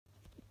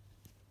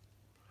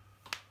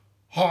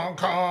Honk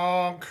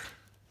honk!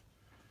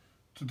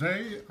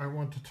 Today I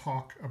want to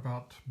talk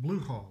about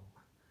Blueholme,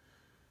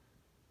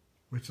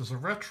 which is a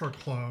retro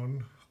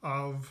clone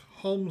of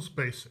Holmes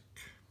Basic.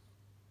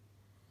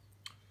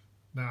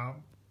 Now,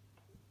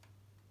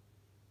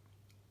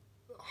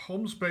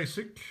 Holmes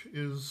Basic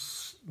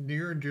is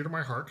near and dear to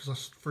my heart because I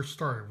first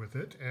started with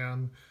it,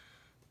 and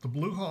the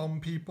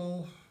Blueholme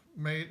people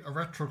made a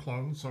retro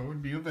clone so it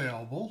would be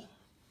available.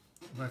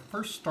 And I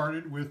first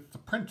started with the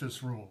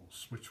Apprentice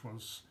Rules, which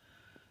was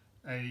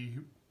a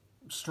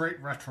straight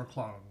retro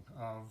clone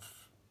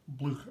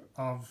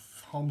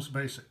of Holmes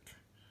Basic.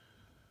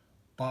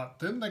 But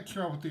then they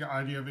came up with the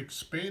idea of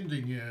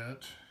expanding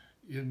it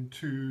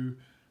into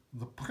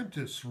the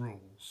Apprentice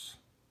Rules.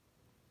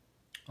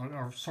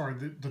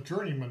 The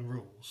Journeyman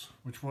Rules,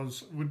 which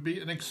would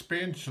be an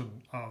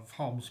expansion of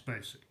Holmes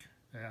Basic.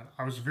 And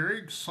I was very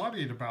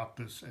excited about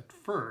this at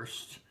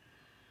first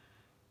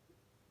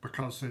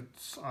because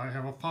I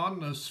have a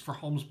fondness for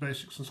Holmes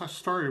Basic since I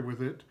started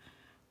with it,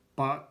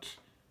 but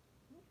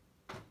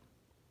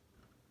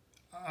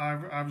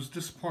I was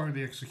disappointed with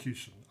the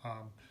execution.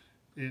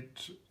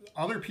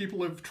 Other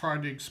people have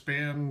tried to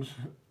expand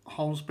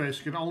Holmes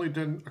Basic and only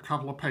did a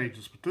couple of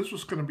pages, but this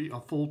was going to be a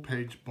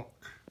full-page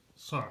book.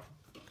 So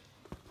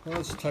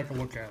let's take a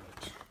look at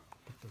it.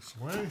 Put this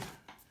away.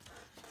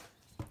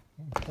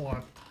 Pull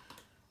out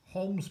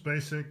Holmes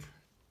Basic,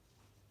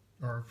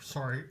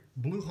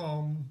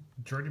 Blueholme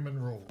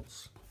Journeyman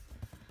Rules.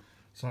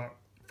 So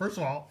first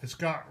of all, it's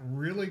got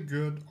really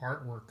good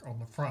artwork on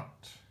the front.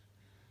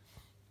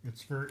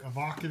 It's very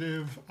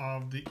evocative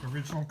of the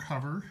original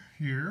cover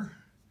here.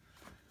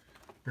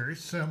 Very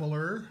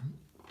similar.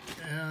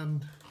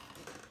 And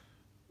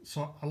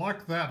so I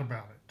like that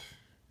about it.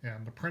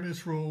 And the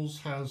Apprentice Rules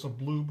has a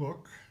blue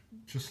book,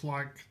 just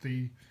like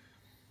the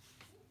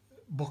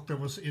book that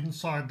was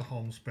inside the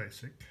Holmes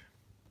Basic.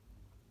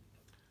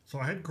 So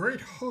I had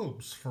great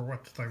hopes for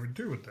what they would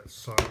do with this.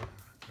 So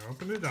I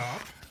opened it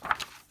up.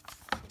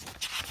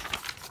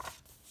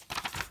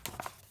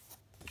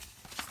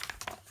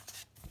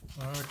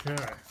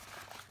 Okay,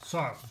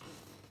 so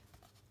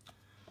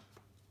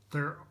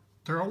there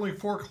are only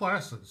 4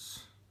 classes.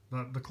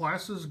 The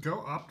classes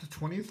go up to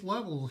 20th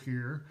level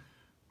here,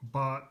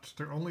 but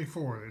there are only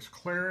 4. There's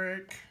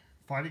Cleric,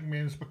 Fighting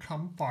Man has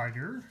become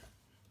Fighter,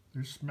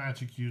 there's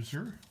Magic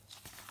User,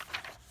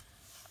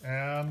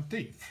 and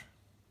Thief.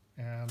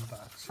 And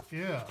that's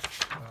it.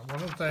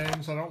 One of the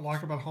things I don't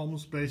like about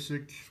Holmes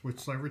Basic,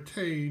 which I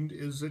retained,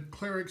 is that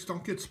clerics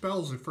don't get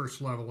spells at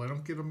first level. They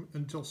don't get them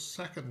until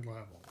 2nd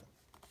level.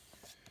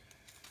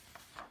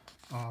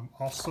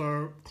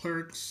 Also,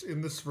 clerics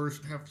in this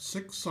version have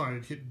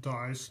 6-sided hit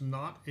dice,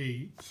 not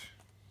 8.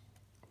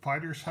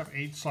 Fighters have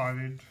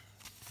 8-sided,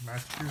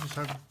 magic users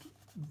have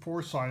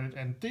 4-sided,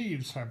 and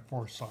thieves have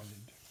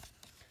 4-sided.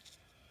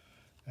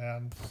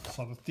 And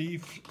so the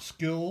thief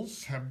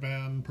skills have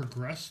been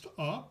progressed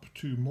up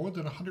to more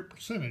than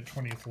 100% at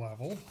 20th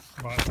level,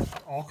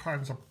 but all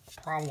kinds of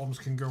problems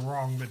can go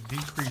wrong that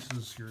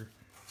decreases your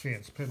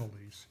chance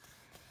penalties.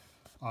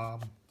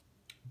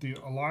 The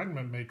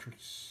alignment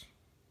matrix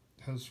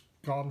has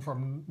gone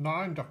from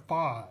 9 to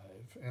 5,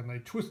 and they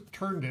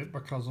turned it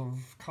because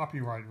of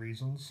copyright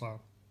reasons.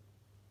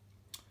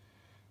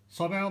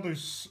 So now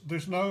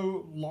there's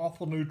no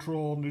lawful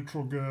neutral,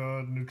 neutral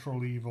good,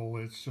 neutral evil.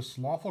 It's just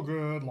lawful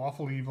good,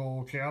 lawful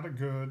evil, chaotic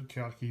good,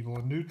 chaotic evil,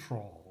 and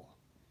neutral.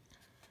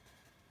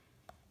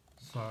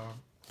 So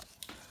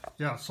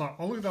yeah, so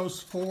only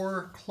those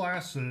 4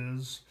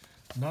 classes.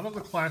 None of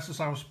the classes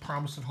I was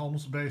promised at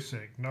Holmes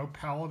Basic. No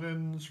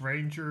paladins,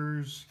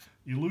 rangers,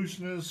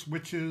 illusionists,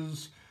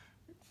 witches,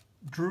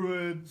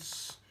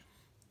 druids,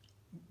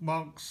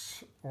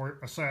 monks, or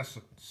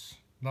assassins.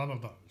 None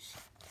of those.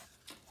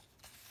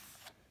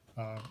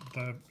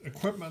 The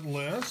equipment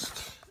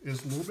list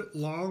is a little bit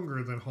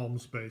longer than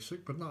Holmes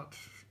Basic, but not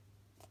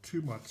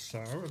too much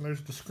so. And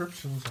there's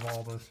descriptions of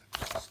all this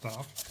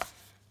stuff.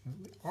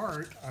 And the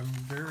art I'm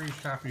very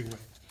happy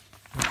with.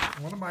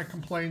 One of my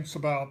complaints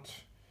about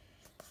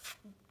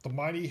the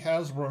mighty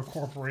Hasbro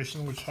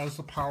Corporation, which has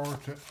the power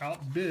to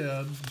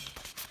outbid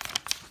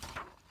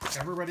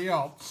everybody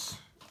else,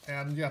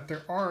 and yet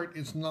their art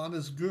is not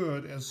as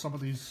good as some of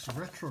these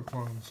retro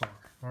clones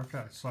are.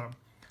 Okay, so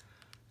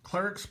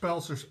cleric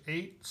spells, there's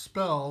 8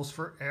 spells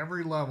for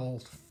every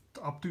level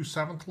up to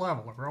 7th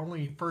level. There were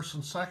only 1st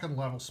and 2nd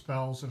level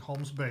spells in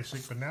Holmes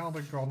Basic, but now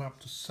they're going up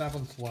to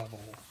 7th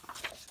level.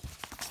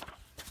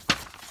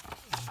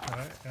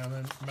 Okay, and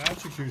then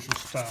magic user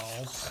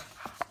spells.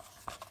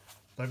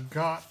 They've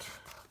got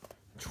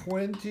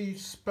 20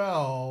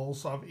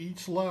 spells of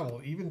each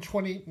level, even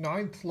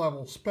 29th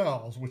level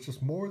spells, which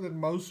is more than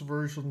most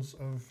versions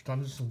of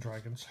Dungeons &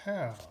 Dragons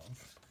have.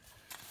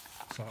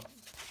 So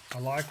I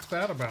like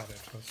that about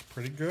it. That's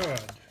pretty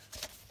good.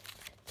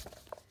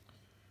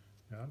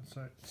 Yeah,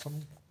 so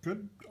some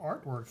good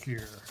artwork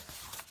here.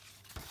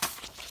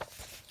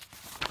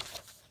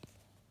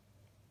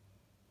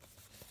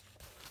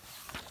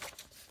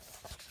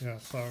 Yeah,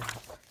 so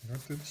go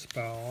through the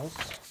spells.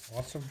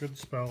 Lots of good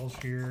spells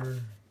here.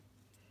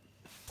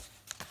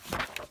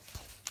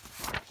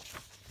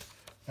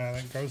 And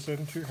it goes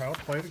into how to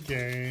play the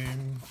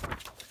game.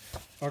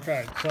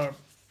 Okay, so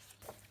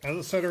as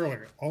I said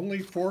earlier, only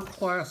 4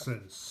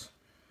 classes.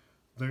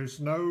 There's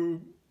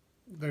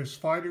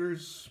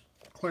fighters,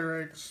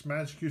 clerics,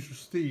 magic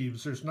users,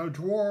 thieves. There's no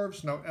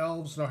dwarves, no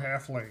elves, no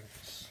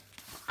halflings.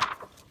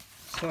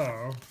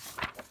 So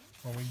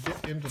when we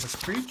get into the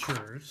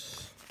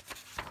creatures,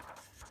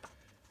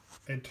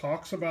 it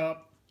talks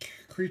about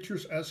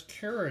creatures as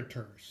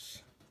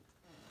characters.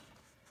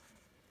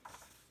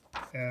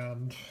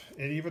 And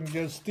it even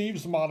gives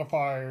thieves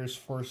modifiers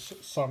for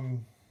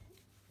some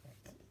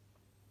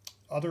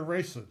other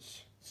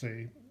races.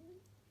 See,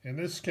 in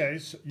this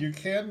case, you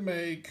can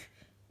make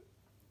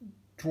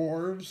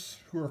dwarves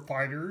who are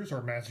fighters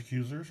or magic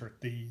users or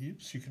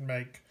thieves. You can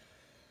make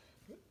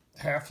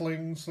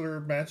halflings that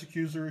are magic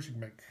users. You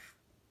can make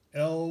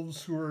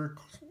elves who are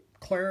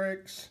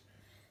clerics.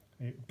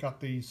 You've got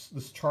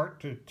this chart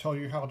to tell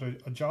you how to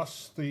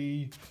adjust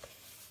the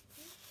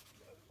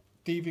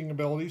thieving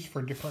abilities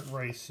for different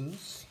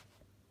races.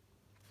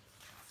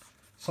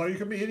 So you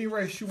can be any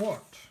race you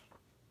want.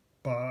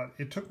 But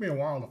it took me a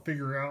while to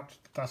figure out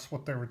that that's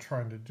what they were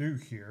trying to do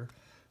here.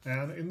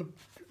 And in the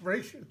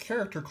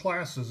character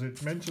classes,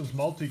 it mentions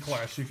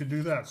multi-class. You can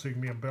do that. So you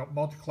can be a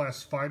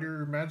multi-class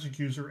fighter, magic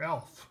user,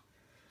 elf.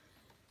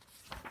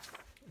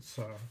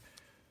 So,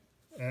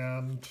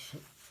 and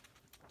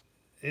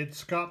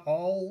it's got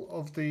all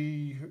of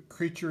the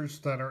creatures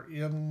that are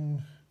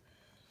in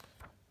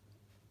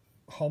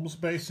Holmes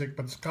Basic,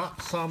 but it's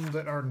got some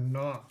that are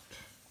not.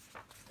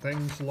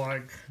 Things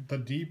like the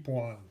Deep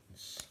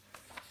Ones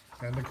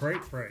and the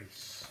Great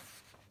Race.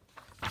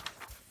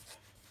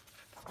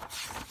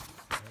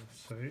 Let's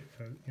see,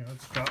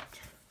 it's got,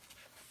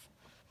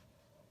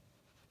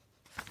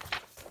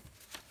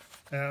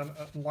 and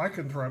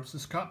lycanthropes,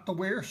 it's got the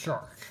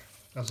Wereshark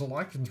as a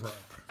lycanthrope,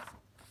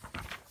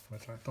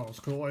 which I thought was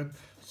cool. And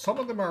some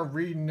of them are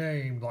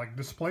renamed, like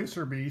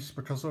Displacer Beasts,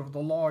 because of the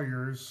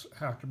lawyers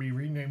have to be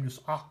renamed as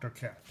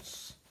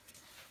Octocats.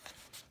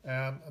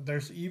 And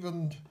there's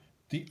even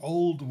the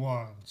old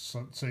ones.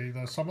 Let's see,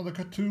 some of the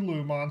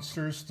Cthulhu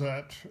monsters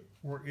that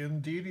were in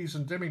Deities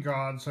and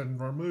Demigods and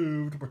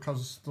removed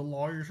because the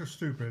lawyers are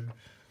stupid.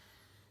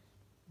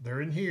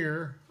 They're in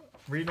here,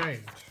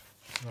 renamed.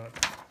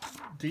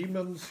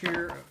 Demons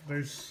here,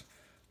 there's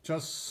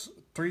just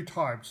 3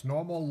 types: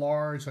 normal,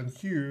 large, and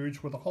huge,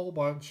 with a whole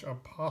bunch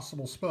of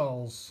possible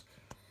spells,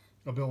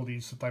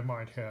 abilities that they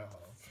might have.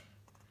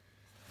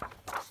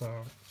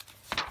 So,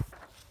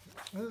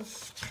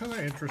 it's kind of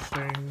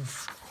interesting.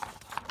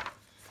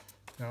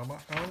 Now,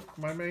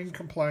 my main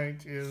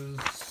complaint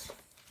is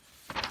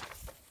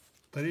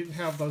they didn't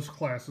have those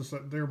classes.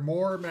 That there are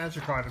more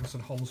magic items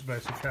than Holmes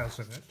Basic has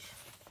in it.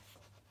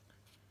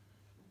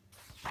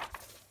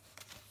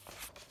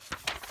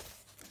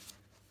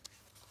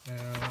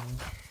 And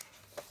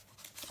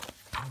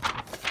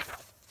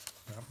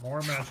got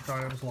more magic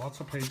items,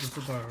 lots of pages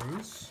of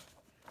those.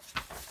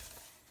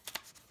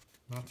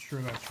 Not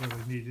sure that's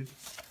really needed.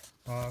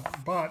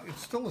 But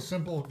it's still a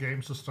simple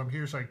game system.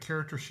 Here's a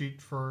character sheet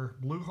for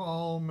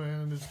Blueholme,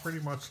 and it's pretty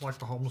much like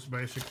the Holmes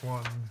Basic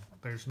one.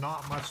 There's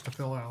not much to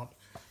fill out.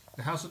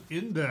 It has an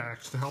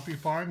index to help you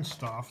find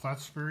stuff.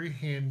 That's very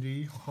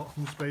handy.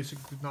 Holmes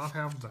Basic did not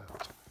have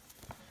that.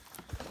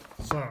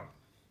 So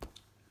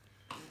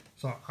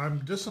I'm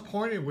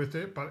disappointed with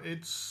it, but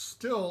it's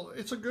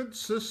a good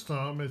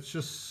system. It's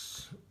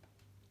just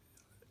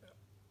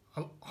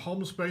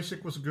Holmes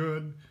Basic was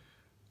good.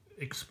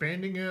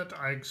 Expanding it,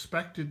 I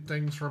expected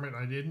things from it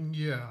I didn't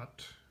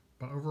yet,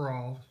 but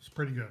overall, it's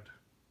pretty good.